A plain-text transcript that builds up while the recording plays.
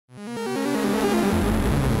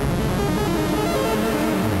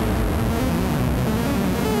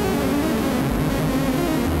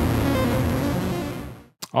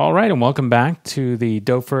All right, and welcome back to the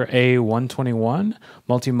Doepfer A121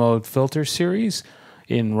 Multimode filter series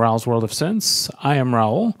in Raul's World of Sense. I am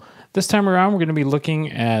Raul. This time around, we're going to be looking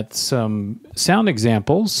at some sound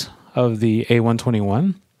examples of the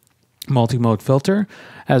A121 Multimode filter,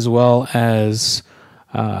 as well as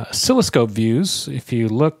oscilloscope views. If you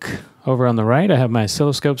look over on the right, I have my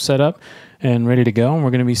oscilloscope set up and ready to go, and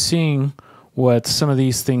we're going to be seeing what some of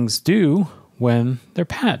these things do when they're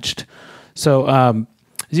patched. So,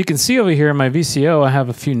 as you can see over here in my VCO, I have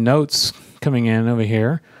a few notes coming in over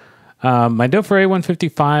here. My Doepfer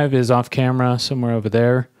A155 is off camera somewhere over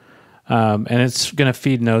there, and it's going to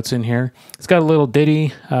feed notes in here. It's got a little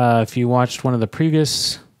ditty. If you watched one of the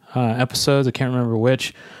previous episodes, I can't remember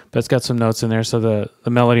which, but it's got some notes in there, so the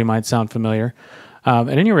melody might sound familiar. At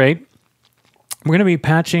any rate, we're going to be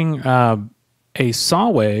patching a saw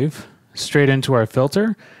wave straight into our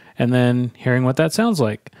filter and then hearing what that sounds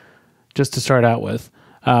like, just to start out with.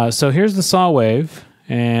 So here's the saw wave,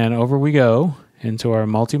 and over we go into our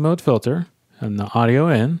multi-mode filter, and the audio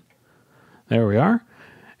in. There we are.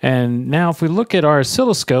 And now if we look at our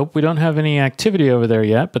oscilloscope, we don't have any activity over there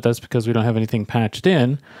yet, but that's because we don't have anything patched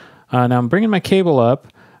in. Now I'm bringing my cable up.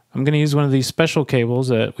 I'm going to use one of these special cables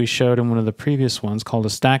that we showed in one of the previous ones called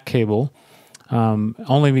a stack cable,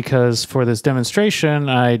 only because for this demonstration,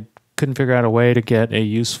 I couldn't figure out a way to get a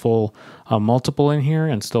useful multiple in here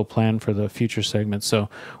and still plan for the future segments. So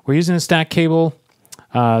we're using a stack cable.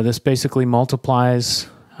 This basically multiplies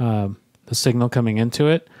the signal coming into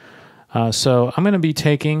it. So I'm going to be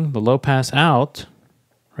taking the low pass out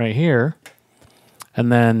right here,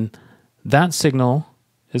 and then that signal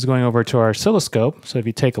is going over to our oscilloscope. So if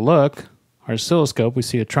you take a look, our oscilloscope, we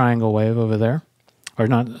see a triangle wave over there. Or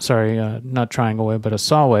not, sorry, not triangle wave, but a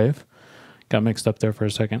saw wave. Got mixed up there for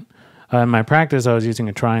a second. In my practice, I was using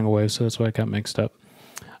a triangle wave, so that's why I got mixed up.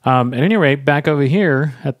 At any rate, back over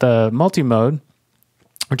here at the multi-mode,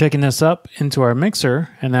 we're taking this up into our mixer,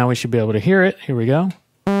 and now we should be able to hear it. Here we go.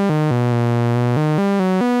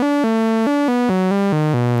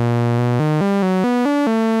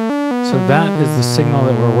 So that is the signal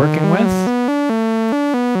that we're working with.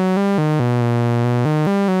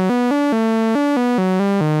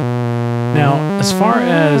 Now, as far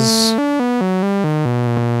as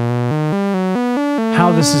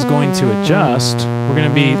how this is going to adjust, we're going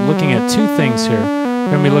to be looking at two things here. We're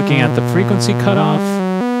going to be looking at the frequency cutoff,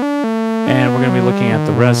 and we're going to be looking at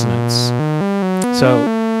the resonance. So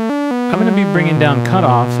I'm going to be bringing down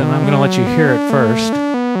cutoff, and I'm going to let you hear it first.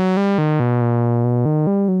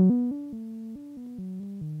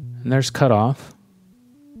 And there's cutoff.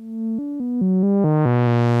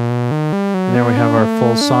 And there we have our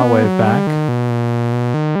full saw wave back.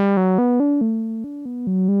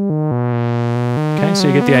 Okay, so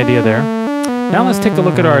you get the idea there. Now let's take a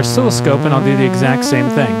look at our oscilloscope, and I'll do the exact same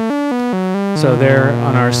thing. So there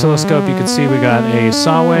on our oscilloscope, you can see we got a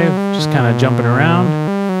saw wave just kind of jumping around.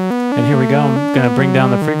 And here we go. I'm going to bring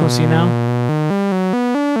down the frequency now.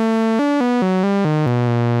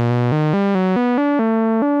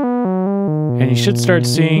 And you should start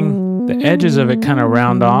seeing the edges of it kind of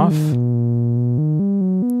round off.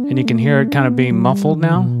 And you can hear it kind of being muffled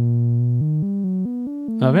now.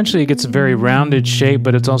 Now eventually it gets a very rounded shape,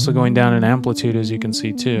 but it's also going down in amplitude, as you can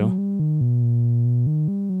see too.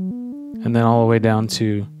 And then all the way down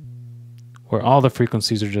to where all the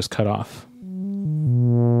frequencies are just cut off.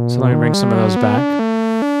 So let me bring some of those back.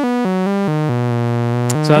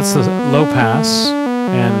 So that's the low pass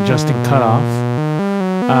and adjusting cutoff.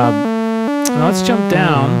 Now let's jump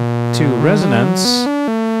down to resonance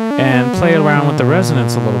and play around with the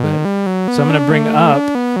resonance a little bit. So I'm going to bring up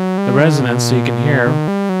the resonance so you can hear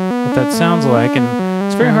what that sounds like, and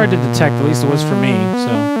it's very hard to detect, at least it was for me.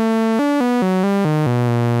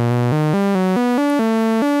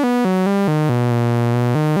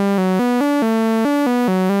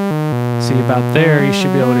 See, about there you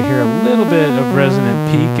should be able to hear a little bit of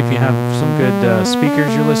resonant peak if you have some good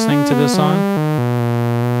speakers you're listening to this on.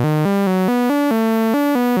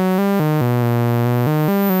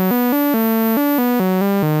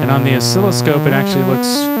 And on the oscilloscope it actually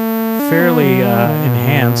looks fairly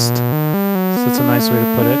enhanced, so that's a nice way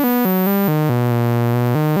to put it.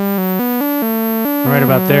 And right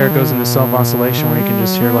about there it goes into self-oscillation, where you can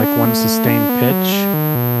just hear like one sustained pitch.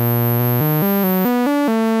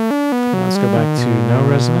 Okay, let's go back to no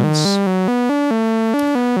resonance.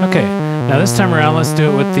 Okay, now this time around let's do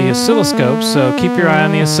it with the oscilloscope, so keep your eye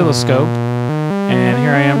on the oscilloscope. And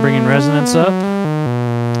here I am bringing resonance up.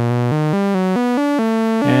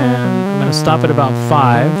 And I'm going to stop at about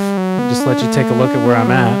 5. Just let you take a look at where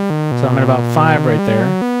I'm at. So I'm at about 5 right there.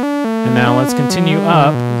 And now let's continue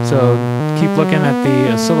up. So keep looking at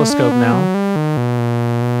the oscilloscope now.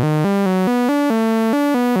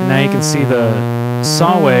 And now you can see the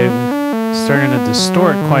saw wave starting to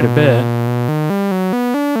distort quite a bit.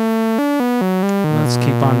 Let's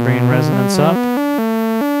keep on bringing resonance up.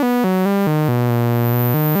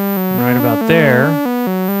 And right about there,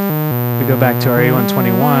 if we go back to our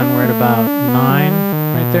A121, we're at about 9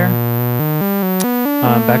 right there.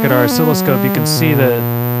 Back at our oscilloscope, you can see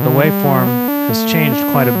that the waveform has changed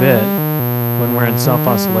quite a bit when we're in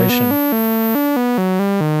self-oscillation.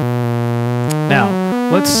 Now,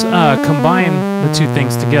 let's combine the two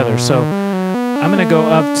things together. So I'm going to go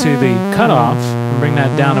up to the cutoff and bring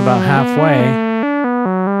that down about halfway.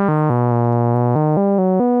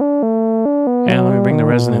 And let me bring the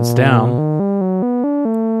resonance down.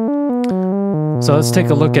 So let's take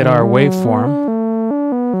a look at our waveform.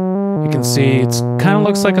 You can see it kind of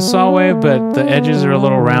looks like a saw wave, but the edges are a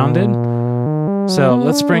little rounded. So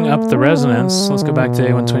let's bring up the resonance. Let's go back to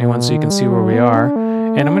A121 so you can see where we are.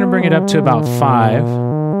 And I'm going to bring it up to about 5.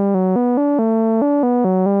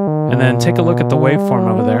 And then take a look at the waveform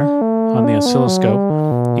over there on the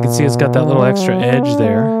oscilloscope. You can see it's got that little extra edge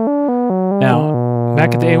there. Now,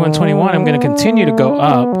 back at the A121, I'm going to continue to go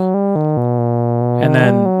up. And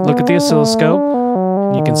then look at the oscilloscope.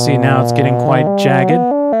 And you can see now it's getting quite jagged.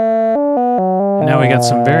 And now we got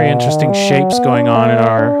some very interesting shapes going on in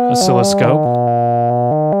our oscilloscope.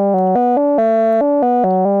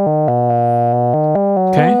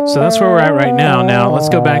 Okay, so that's where we're at right now. Now let's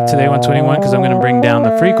go back to the A121 because I'm going to bring down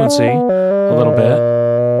the frequency a little bit.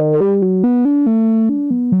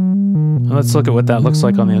 And let's look at what that looks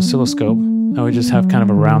like on the oscilloscope. Now we just have kind of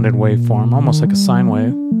a rounded waveform, almost like a sine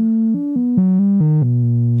wave.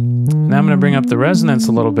 Now I'm going to bring up the resonance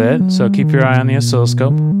a little bit, so keep your eye on the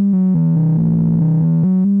oscilloscope.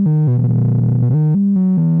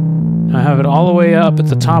 I have it all the way up at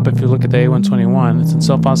the top if you look at the A121. It's in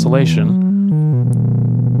self-oscillation.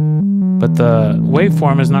 But the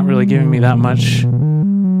waveform is not really giving me that much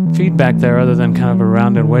feedback there other than kind of a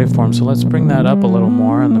rounded waveform. So let's bring that up a little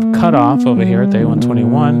more. And the cutoff over here at the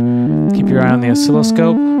A121, keep your eye on the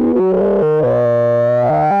oscilloscope.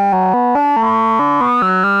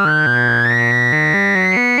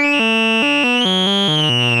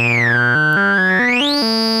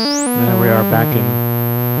 And there we are back in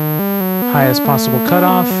highest possible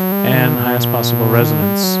cutoff and highest possible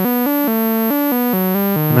resonance.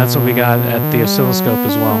 And that's what we got at the oscilloscope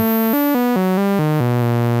as well.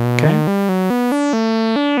 Okay.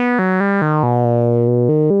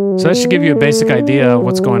 So that should give you a basic idea of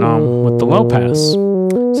what's going on with the low pass.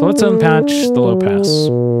 So let's unpatch the low pass.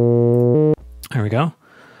 There we go.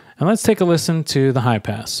 And let's take a listen to the high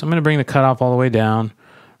pass. I'm going to bring the cutoff all the way down,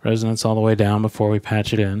 resonance all the way down before we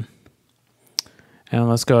patch it in. And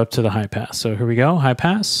let's go up to the high pass. So here we go, high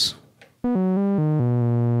pass.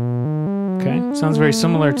 Okay, sounds very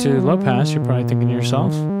similar to low pass, you're probably thinking to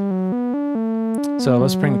yourself. So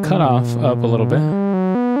let's bring the cutoff up a little bit.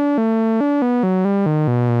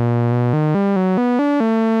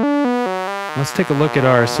 Let's take a look at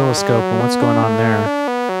our oscilloscope and what's going on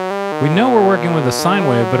there. We know we're working with a sine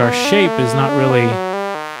wave, but our shape is not really,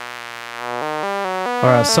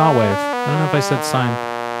 or a saw wave. I don't know if I said sine.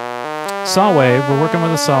 Saw wave, we're working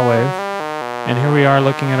with a saw wave. And here we are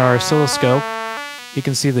looking at our oscilloscope. You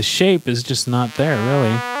can see the shape is just not there,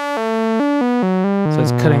 really. So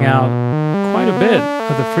it's cutting out quite a bit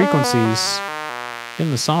of the frequencies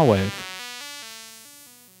in the saw wave.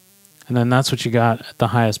 And then that's what you got at the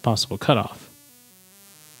highest possible cutoff.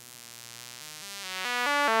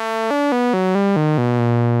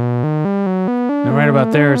 And right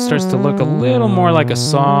about there, it starts to look a little more like a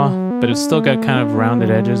saw, but it's still got kind of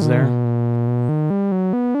rounded edges there.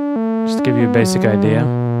 Just to give you a basic idea.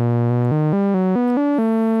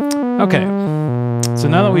 Okay, so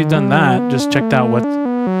now that we've done that, just checked out what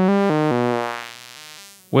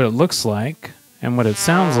it looks like and what it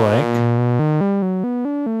sounds like.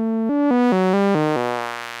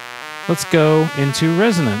 Let's go into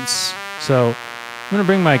resonance. So I'm going to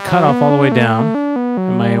bring my cutoff all the way down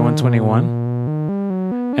in my A121.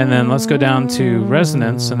 And then let's go down to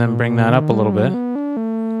resonance and then bring that up a little bit.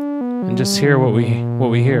 And just hear what we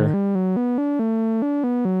hear.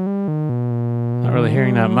 Not really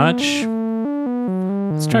hearing that much.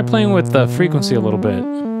 Let's try playing with the frequency a little bit.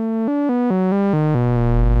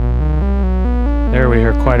 There we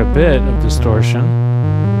hear quite a bit of distortion.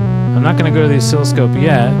 I'm not going to go to the oscilloscope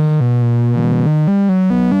yet.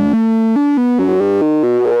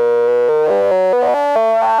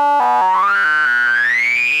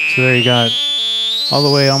 So there you got all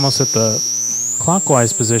the way almost at the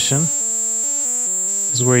clockwise position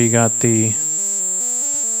is where you got the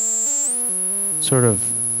sort of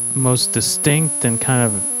most distinct and kind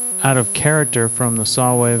of out of character from the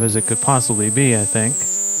saw wave as it could possibly be, I think.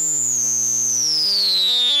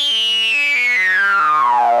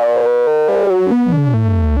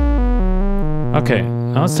 Okay,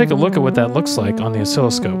 now let's take a look at what that looks like on the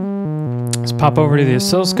oscilloscope. Let's pop over to the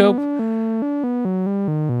oscilloscope. I'm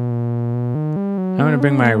going to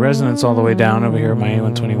bring my resonance all the way down over here at my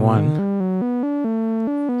A121.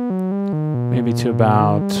 Maybe to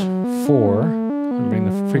about 4. I'm going to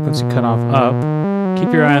bring the frequency cutoff up.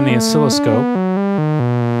 Keep your eye on the oscilloscope.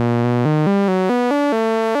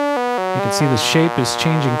 You can see the shape is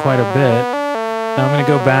changing quite a bit. Now I'm going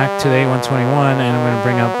to go back to the A121 and I'm going to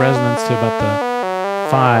bring up resonance to about the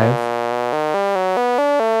 5.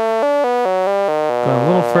 Go a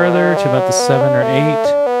little further to about the 7 or 8.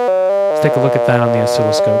 Let's take a look at that on the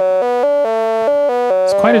oscilloscope.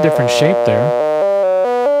 It's quite a different shape there.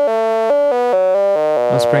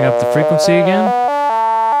 Let's bring up the frequency again.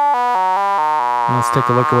 And let's take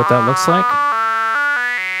a look at what that looks like.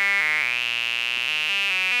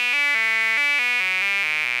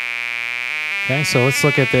 Okay, so let's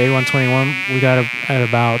look at the A121. We got at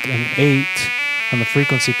about an 8 on the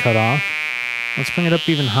frequency cutoff. Let's bring it up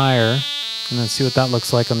even higher and then see what that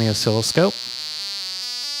looks like on the oscilloscope.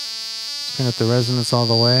 Let's bring up the resonance all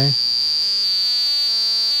the way.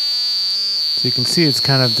 So you can see it's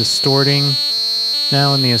kind of distorting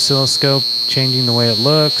now in the oscilloscope, changing the way it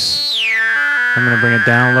looks. I'm going to bring it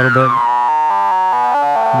down a little bit.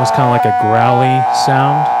 Almost kind of like a growly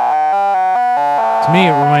sound. To me,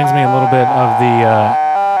 it reminds me a little bit of the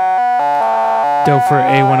Doepfer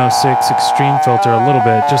A106 Extreme filter, a little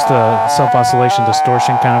bit, just a self-oscillation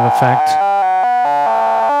distortion kind of effect.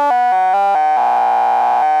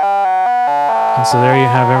 And so there you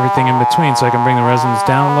have everything in between. So I can bring the resonance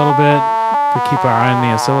down a little bit. We keep our eye on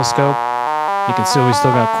the oscilloscope. You can see we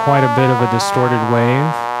still got quite a bit of a distorted wave.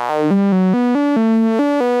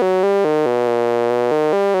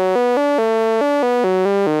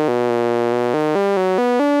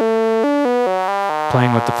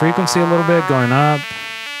 Playing with the frequency a little bit, going up,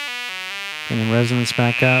 bringing resonance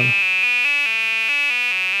back up.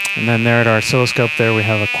 And then there at our oscilloscope there, we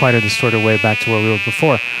have quite a distorted wave back to where we were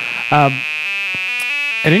before. At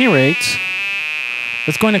any rate,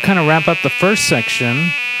 that's going to kind of wrap up the first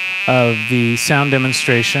section of the sound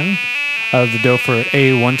demonstration of the Doepfer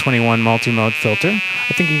A121 Multimode filter.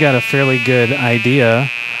 I think you got a fairly good idea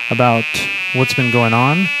about what's been going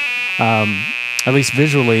on, at least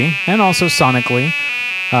visually and also sonically,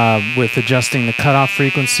 with adjusting the cutoff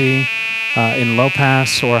frequency in low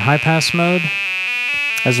pass or high pass mode,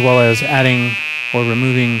 as well as adding or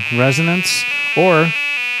removing resonance, or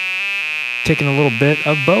taking a little bit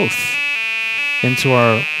of both into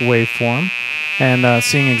our waveform, and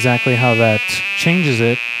seeing exactly how that changes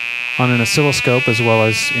it on an oscilloscope as well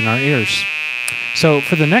as in our ears. So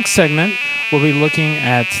for the next segment, we'll be looking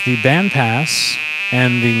at the bandpass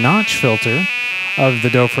and the notch filter of the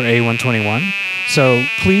Doepfer A121. So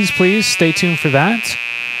please stay tuned for that.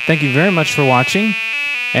 Thank you very much for watching,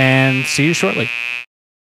 and see you shortly.